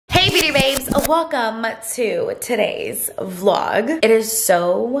Beauty babes, welcome to today's vlog. It is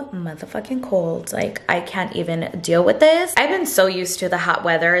so motherfucking cold. Like, I can't even deal with this. I've been so used to the hot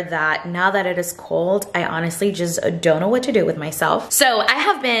weather that now that it is cold, I honestly just don't know what to do with myself. So I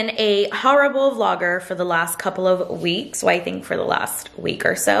have been a horrible vlogger for the last couple of weeks. Well, I think for the last week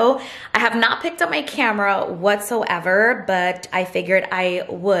or so. I have not picked up my camera whatsoever, but I figured I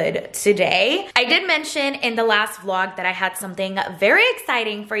would today. I did mention in the last vlog that I had something very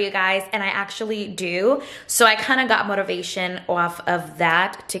exciting for you guys, and I actually do. So I kind of got motivation off of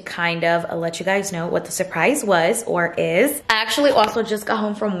that to kind of let you guys know what the surprise was or is. I actually also just got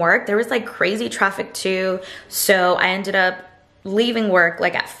home from work. There was like crazy traffic too, so I ended up leaving work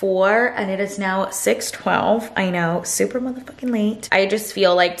like at 4 and it is now 6:12. I know, super motherfucking late. I just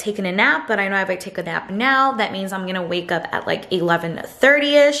feel like taking a nap, but I know if I take a nap now, that means I'm gonna wake up at like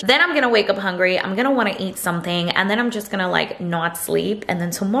 11:30ish. Then I'm gonna wake up hungry. I'm gonna wanna eat something, and then I'm just gonna like not sleep. And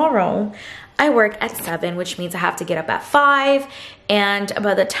then tomorrow I work at 7, which means I have to get up at 5. And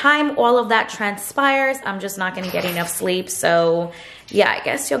by the time all of that transpires, I'm just not gonna get enough sleep. So yeah, I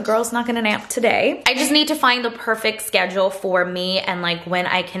guess your girl's not gonna nap today. I just need to find the perfect schedule for me and like when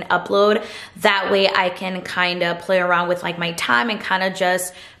I can upload. That way I can kind of play around with like my time and kind of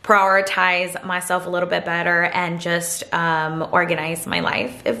just prioritize myself a little bit better and just organize my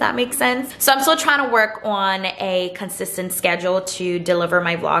life, if that makes sense. So I'm still trying to work on a consistent schedule to deliver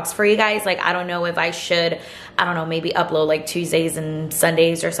my vlogs for you guys. Like, I don't know if I should, I don't know, maybe upload like Tuesdays and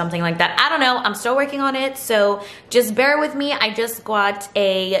Sundays or something like that. I don't know, I'm still working on it, so just bear with me. I just got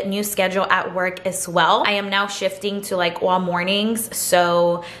a new schedule at work as well. I am now shifting to like all mornings,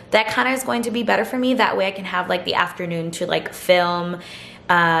 so that kind of is going to be better for me. That way I can have like the afternoon to like film,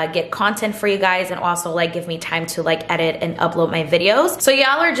 get content for you guys, and also like give me time to like edit and upload my videos. So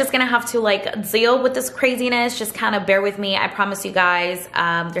y'all are just gonna have to like deal with this craziness. Just kind of bear with me. I promise you guys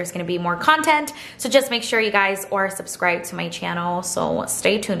there's gonna be more content, so just make sure you guys are subscribed to my channel, so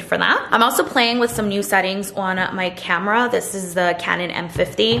stay tuned for that. I'm also playing with some new settings on my camera. This is the Canon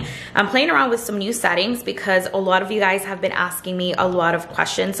M50. I'm playing around with some new settings because a lot of you guys have been asking me a lot of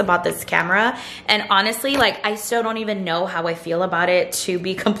questions about this camera, and honestly, like, I still don't even know how I feel about it, to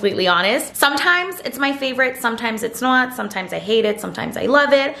be completely honest. Sometimes it's my favorite, sometimes it's not, sometimes I hate it, sometimes I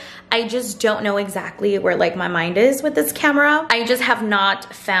love it. I just don't know exactly where like my mind is with this camera. I just have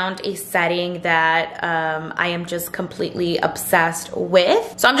not found a setting that I am just completely obsessed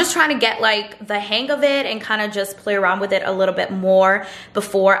with. So I'm just trying to get like the hang of it and kind of just play around with it a little bit more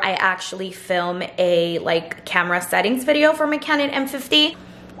before I actually film a like camera settings video for my Canon M50.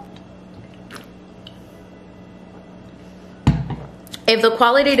 If the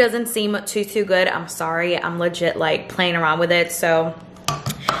quality doesn't seem too good, I'm sorry. I'm legit like playing around with it, so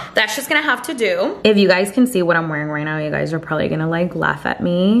that's just gonna have to do. If you guys can see what I'm wearing right now, you guys are probably gonna like laugh at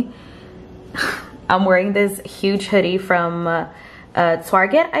me. I'm wearing this huge hoodie from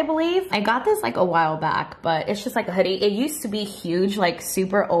Target, I believe. I got this like a while back, but it's just like a hoodie. It used to be huge, like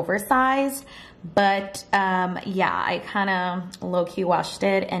super oversized, but yeah, I kind of low-key washed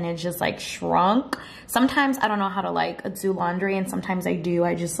it and it just like shrunk. Sometimes I don't know how to like do laundry, and sometimes I do.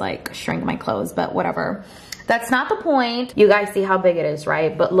 I just like shrink my clothes, but whatever. That's not the point. You guys see how big it is,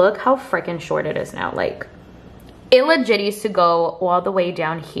 right? But look how freaking short it is now. Like, it legit used to go all the way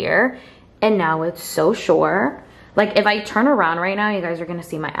down here, and now it's so short. Like, if I turn around right now, you guys are gonna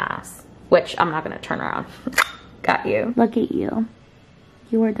see my ass, which I'm not gonna turn around. Got you. Look at you.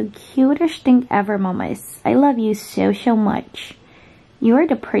 You are the cutest thing ever, mamas. I love you so, so much. You are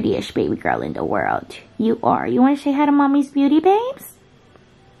the prettiest baby girl in the world. You are. You want to say hi to mommy's beauty babes?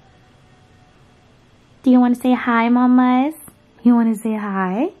 Do you want to say hi, mamas? You want to say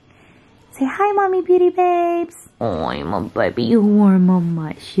hi? Say hi, mommy beauty babes. Oh, my baby. You warm,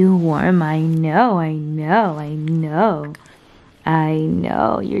 mamas. You warm. I know, I know, I know. I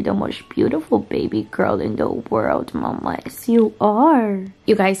know, you're the most beautiful baby girl in the world, mamas. You are.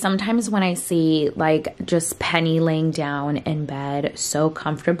 You guys, sometimes when I see like just Penny laying down in bed so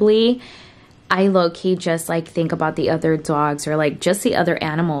comfortably, I low-key just like think about the other dogs or like just the other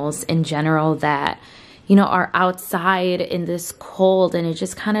animals in general that, you know, are outside in this cold, and it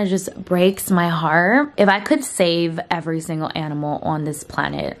just kind of just breaks my heart. If I could save every single animal on this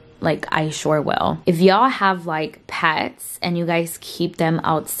planet, like, I sure will. If y'all have like pets and you guys keep them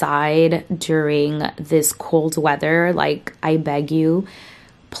outside during this cold weather, like, I beg you,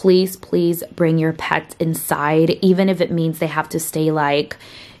 please, please bring your pets inside, even if it means they have to stay like,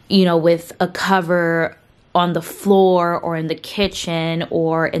 you know, with a cover on the floor or in the kitchen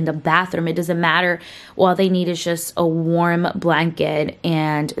or in the bathroom. It doesn't matter. All they need is just a warm blanket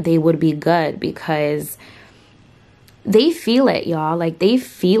and they would be good, because they feel it, y'all. Like, they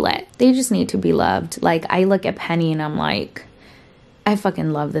feel it. They just need to be loved. Like, I look at Penny and I'm like, I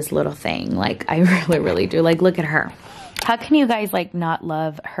fucking love this little thing. Like, I really, really do. Like, look at her. How can you guys, like, not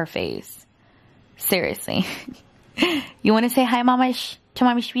love her face? Seriously. You want to say hi, Mama, to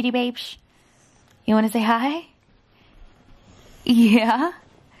Mommy Sweetie Babes? You want to say hi? Yeah?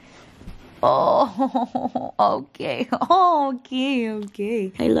 Oh, okay. Oh, okay,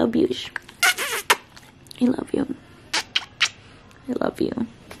 okay. I love you. I love you. I love you.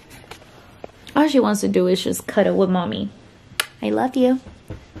 All she wants to do is just cuddle with Mommy. I love you.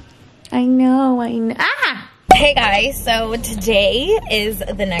 I know, I know. Ah! Hey guys, so today is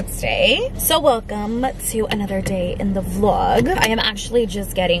the next day. So welcome to another day in the vlog. I am actually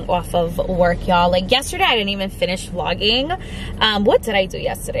just getting off of work, y'all. Like yesterday, I didn't even finish vlogging. What did I do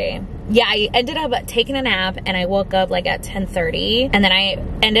yesterday? Yeah, I ended up taking a nap and I woke up like at 10:30, and then I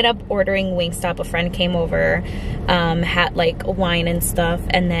ended up ordering Wingstop. A friend came over, had like wine and stuff,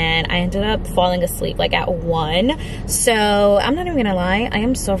 and then I ended up falling asleep like at 1. So I'm not even gonna lie, I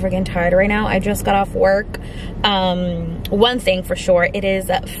am so freaking tired right now. I just got off work. One thing for sure, it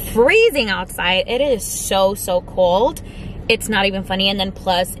is freezing outside. It is so cold. It's not even funny. And then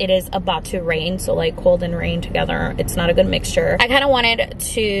plus it is about to rain, so like cold and rain together, it's not a good mixture. I kind of wanted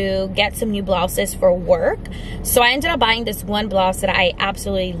to get some new blouses for work, so I ended up buying this one blouse that I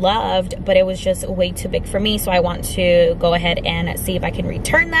absolutely loved, but it was just way too big for me. So I want to go ahead and see if I can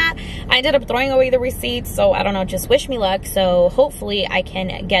return that. I ended up throwing away the receipt, so I don't know, just wish me luck. So hopefully I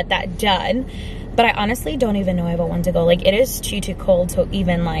can get that done. But I honestly don't even know if I want to go. Like, it is too cold to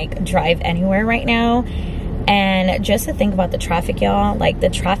even like drive anywhere right now. And just to think about the traffic, y'all, like the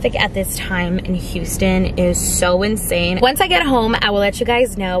traffic at this time in Houston is so insane. Once I get home, I will let you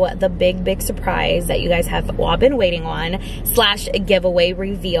guys know the big surprise that you guys have all been waiting on / giveaway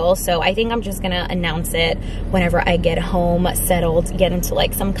reveal. So I think I'm just gonna announce it whenever I get home, settled, get into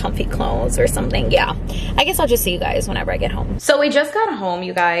like some comfy clothes or something. Yeah, I guess I'll just see you guys whenever I get home. So we just got home,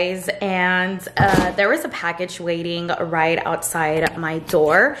 you guys, and there was a package waiting right outside my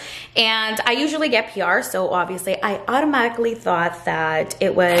door. And I usually get PR, so obviously I automatically thought that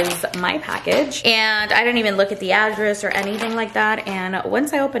it was my package, and I didn't even look at the address or anything like that. And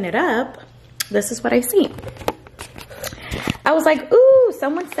once I opened it up, this is what I see. I was like, ooh,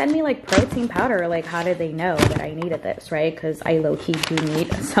 someone sent me like protein powder. Like, how did they know that I needed this, right? Because I low-key do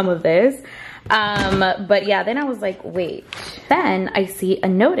need some of this. But yeah, then I was like, wait. Then I see a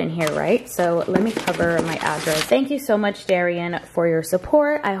note in here, right? So let me cover my address. Thank you so much, Darian, for your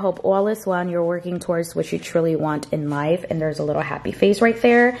support. I hope all is well and you're working towards what you truly want in life. And there's a little happy face right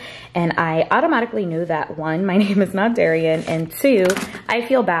there. And I automatically knew that, 1, my name is not Darian, and 2, I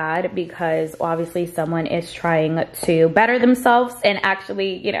feel bad because obviously someone is trying to better themselves and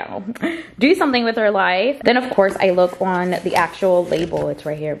actually, you know, do something with their life. Then of course I look on the actual label. It's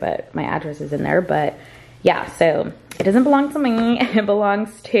right here, but my address is in there. But yeah, so it doesn't belong to me. It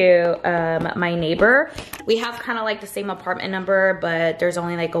belongs to my neighbor. We have kind of like the same apartment number, but there's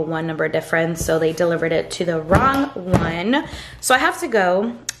only like a 1 number difference, so they delivered it to the wrong one. So I have to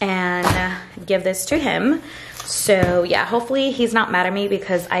go and give this to him. So yeah, hopefully he's not mad at me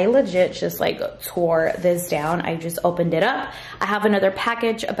because I legit just like tore this down. I just opened it up. I have another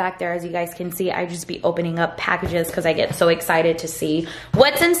package back there, as you guys can see. I just be opening up packages because I get so excited to see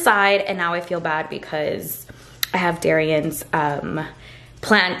what's inside. And now I feel bad because I have Darian's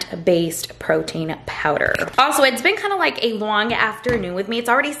plant-based protein powder. Also, it's been kind of like a long afternoon with me. It's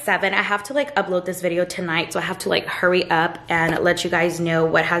already 7. I have to like upload this video tonight, so I have to like hurry up and let you guys know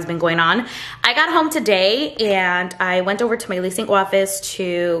what has been going on. I got home today and I went over to my leasing office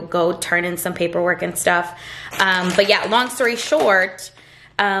to go turn in some paperwork and stuff. But yeah, long story short,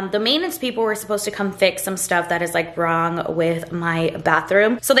 the maintenance people were supposed to come fix some stuff that is like wrong with my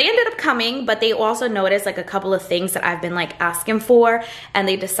bathroom. So they ended up coming, but they also noticed like a couple of things that I've been like asking for, and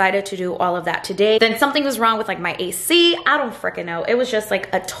they decided to do all of that today. Then something was wrong with like my AC. I don't freaking know. It was just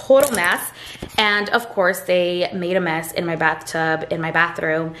like a total mess. And of course they made a mess in my bathtub, in my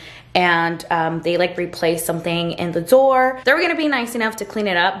bathroom. And they like replaced something in the door. They were gonna be nice enough to clean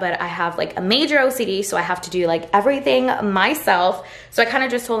it up, but I have like a major OCD, so I have to do like everything myself. So I kind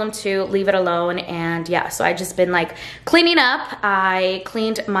of just told them to leave it alone. And yeah, so I just been like cleaning up. I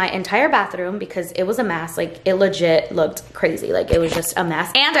cleaned my entire bathroom because it was a mess. Like, it legit looked crazy. Like, it was just a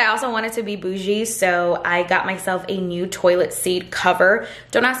mess. And I also wanted to be bougie, so I got myself a new toilet seat cover.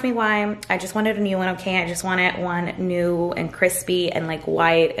 Don't ask me why. I just wanted a new one, okay? I just wanted one new and crispy and like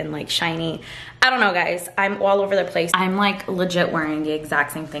white and like shiny. I don't know, guys. I'm all over the place. I'm like legit wearing the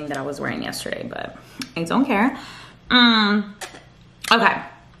exact same thing that I was wearing yesterday, but I don't care. Okay.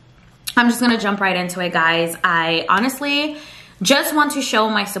 I'm just gonna jump right into it, guys. I honestly just want to show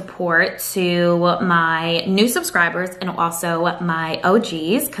my support to my new subscribers and also my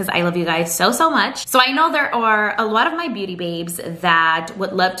OGs, because I love you guys so, so much. So I know there are a lot of my beauty babes that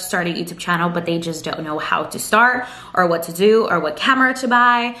would love to start a YouTube channel, but they just don't know how to start or what to do or what camera to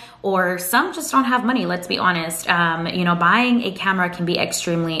buy, or some just don't have money, let's be honest. You know, buying a camera can be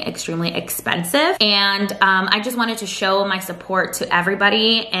extremely, extremely expensive. And I just wanted to show my support to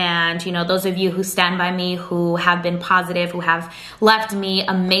everybody. And, you know, those of you who stand by me, who have been positive, who have left me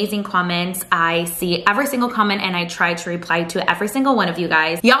amazing comments. I see every single comment and I try to reply to every single one of you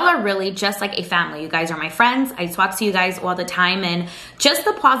guys. Y'all are really just like a family. You guys are my friends. I talk to you guys all the time, and just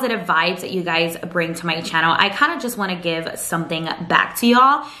the positive vibes that you guys bring to my channel, I kind of just want to give something back to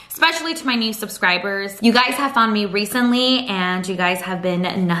y'all, especially to my new subscribers. You guys have found me recently and you guys have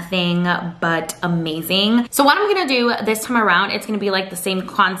been nothing but amazing. So what I'm gonna do this time around, it's gonna be like the same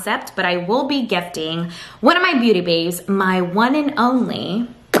concept, but I will be gifting one of my beauty babes, my one and only,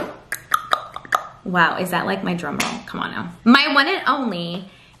 wow, is that like my drum roll? Come on now. My one and only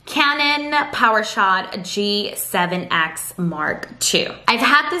Canon PowerShot G7X Mark II. I've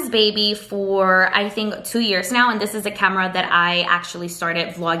had this baby for I think 2 years now, and this is a camera that I actually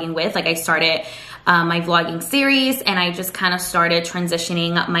started vlogging with. Like I started my vlogging series, and I just kind of started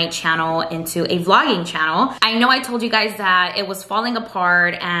transitioning my channel into a vlogging channel. I know I told you guys that it was falling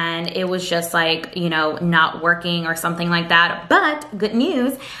apart and it was just like, you know, not working or something like that, but good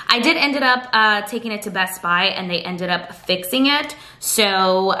news, I did ended up taking it to Best Buy and they ended up fixing it.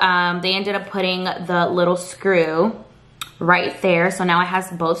 So they ended up putting the little screw right there. So now it has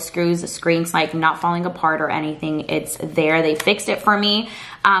both screws. The screen's like not falling apart or anything. It's there. They fixed it for me.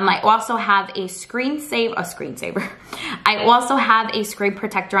 I also have a screensaver. I also have a screen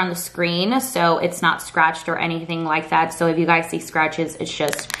protector on the screen, so it's not scratched or anything like that. So if you guys see scratches, it's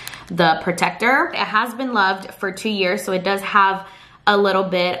just the protector. It has been loved for 2 years, so it does have a little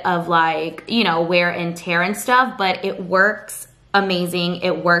bit of like, you know, wear and tear and stuff, but it works amazing.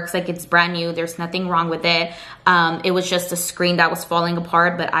 It works like it's brand new. There's nothing wrong with it. It was just a screen that was falling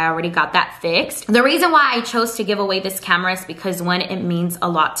apart, but I already got that fixed. The reason why I chose to give away this camera is because, one, it means a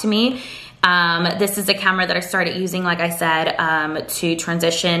lot to me. This is a camera that I started using, like I said, to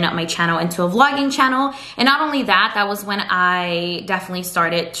transition my channel into a vlogging channel. And not only that, that was when I definitely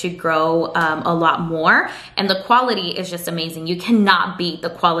started to grow a lot more. And the quality is just amazing. You cannot beat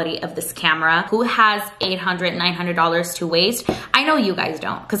the quality of this camera. Who has $800, $900 to waste? I know you guys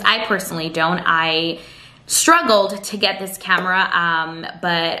don't, because I personally don't. I struggled to get this camera,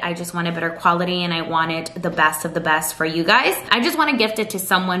 but I just wanted better quality and I wanted the best of the best for you guys. I just want to gift it to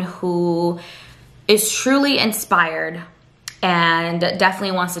someone who is truly inspired and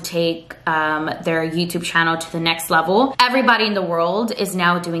definitely wants to take their YouTube channel to the next level. Everybody in the world is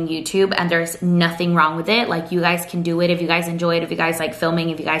now doing YouTube, and there's nothing wrong with it. Like, you guys can do it if you guys enjoy it, if you guys like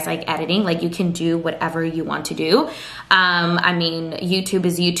filming, if you guys like editing. Like, you can do whatever you want to do. I mean, YouTube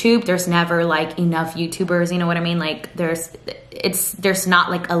is YouTube. There's never like enough YouTubers, you know what I mean? Like, there's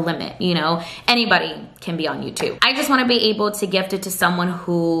not like a limit, you know? Anybody can be on YouTube. I just want to be able to gift it to someone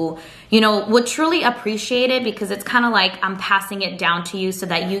who, you know, would truly appreciate it, because it's kind of like I'm passing it down to you so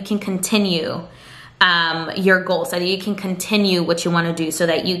that you can continue your goals, so that you can continue what you want to do, so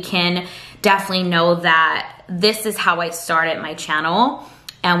that you can definitely know that this is how I started my channel.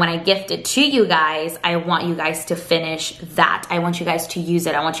 And when I gift it to you guys, I want you guys to finish that. I want you guys to use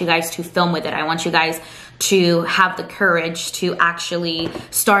it. I want you guys to film with it. I want you guys to have the courage to actually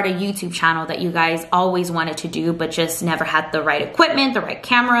start a YouTube channel that you guys always wanted to do, but just never had the right equipment, the right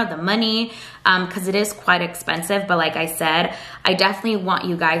camera, the money, because it is quite expensive. But like I said, I definitely want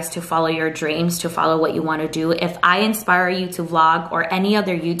you guys to follow your dreams, to follow what you want to do. If I inspire you to vlog, or any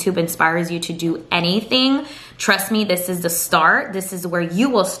other YouTube inspires you to do anything, trust me, this is the start. This is where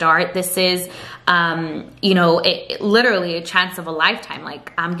you will start. This is, you know, literally a chance of a lifetime.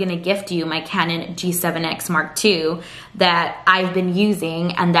 Like, I'm gonna gift you my Canon G7X Mark II that I've been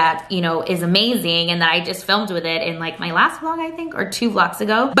using, and that, you know, is amazing, and that I just filmed with it in like my last vlog, I think, or 2 vlogs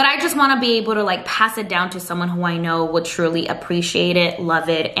ago. But I just want to be able to like pass it down to someone who I know would truly appreciate it, love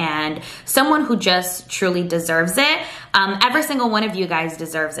it, and someone who just truly deserves it. Every single one of you guys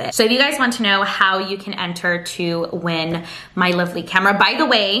deserves it. So if you guys want to know how you can enter to win my lovely camera, by the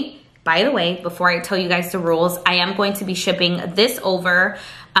way, By the way, before I tell you guys the rules, I am going to be shipping this over.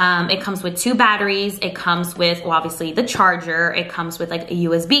 It comes with 2 batteries. It comes with, well, obviously the charger. It comes with like a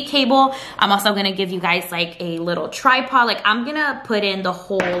USB cable. I'm also gonna give you guys like a little tripod. Like I'm gonna put in the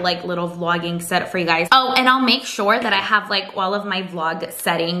whole like little vlogging setup for you guys. Oh, and I'll make sure that I have like all of my vlog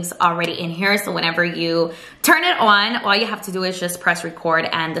settings already in here. So whenever you turn it on, all you have to do is just press record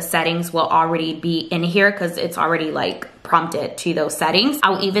and the settings will already be in here because it's already like prompted to those settings.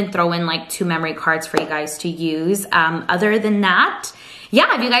 I'll even throw in like 2 memory cards for you guys to use. Other than that,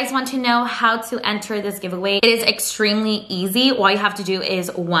 yeah, if you guys want to know how to enter this giveaway, it is extremely easy. All you have to do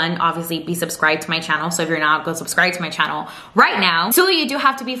is 1, obviously be subscribed to my channel. So if you're not, go subscribe to my channel right now. 2, you do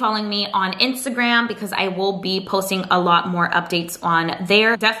have to be following me on Instagram because I will be posting a lot more updates on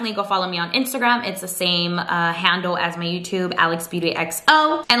there. Definitely go follow me on Instagram. It's the same handle as my YouTube,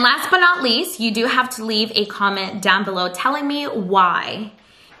 AlexxBeautyXO. And last but not least, you do have to leave a comment down below telling me why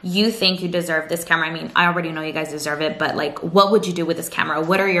you think you deserve this camera. I mean, I already know you guys deserve it, but like, what would you do with this camera?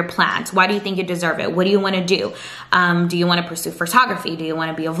 What are your plans? Why do you think you deserve it? What do you want to do? Do you want to pursue photography? Do you want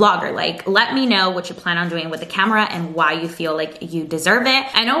to be a vlogger? Like, let me know what you plan on doing with the camera and why you feel like you deserve it.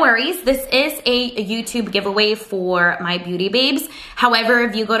 And no worries, this is a YouTube giveaway for my beauty babes. However,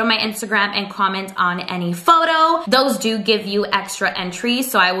 if you go to my Instagram and comment on any photo, those do give you extra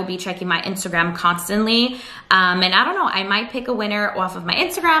entries. So I will be checking my Instagram constantly. And I don't know, I might pick a winner off of my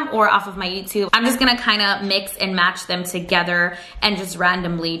Instagram or off of my YouTube. I'm just gonna kind of mix and match them together and just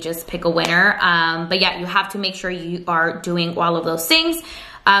randomly just pick a winner. But yeah, you have to make sure you are doing all of those things.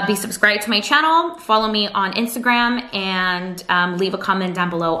 Be subscribed to my channel, follow me on Instagram, and leave a comment down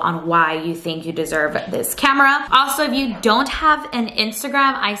below on why you think you deserve this camera. Also, if you don't have an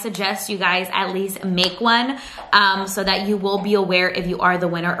Instagram, I suggest you guys at least make one so that you will be aware if you are the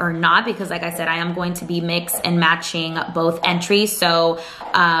winner or not, because like I said, I am going to be mix and matching both entries. So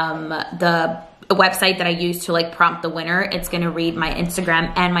the website that I use to like prompt the winner, it's gonna read my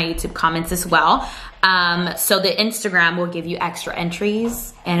Instagram and my YouTube comments as well. So the Instagram will give you extra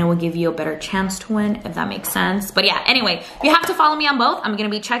entries and it will give you a better chance to win, if that makes sense. But yeah, anyway, you have to follow me on both. I'm gonna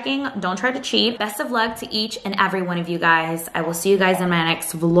be checking, don't try to cheat. Best of luck to each and every one of you guys. I will see you guys in my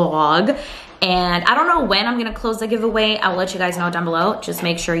next vlog. And I don't know when I'm gonna close the giveaway. I'll let you guys know down below. Just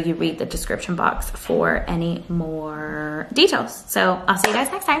make sure you read the description box for any more details. So I'll see you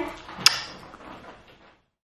guys next time.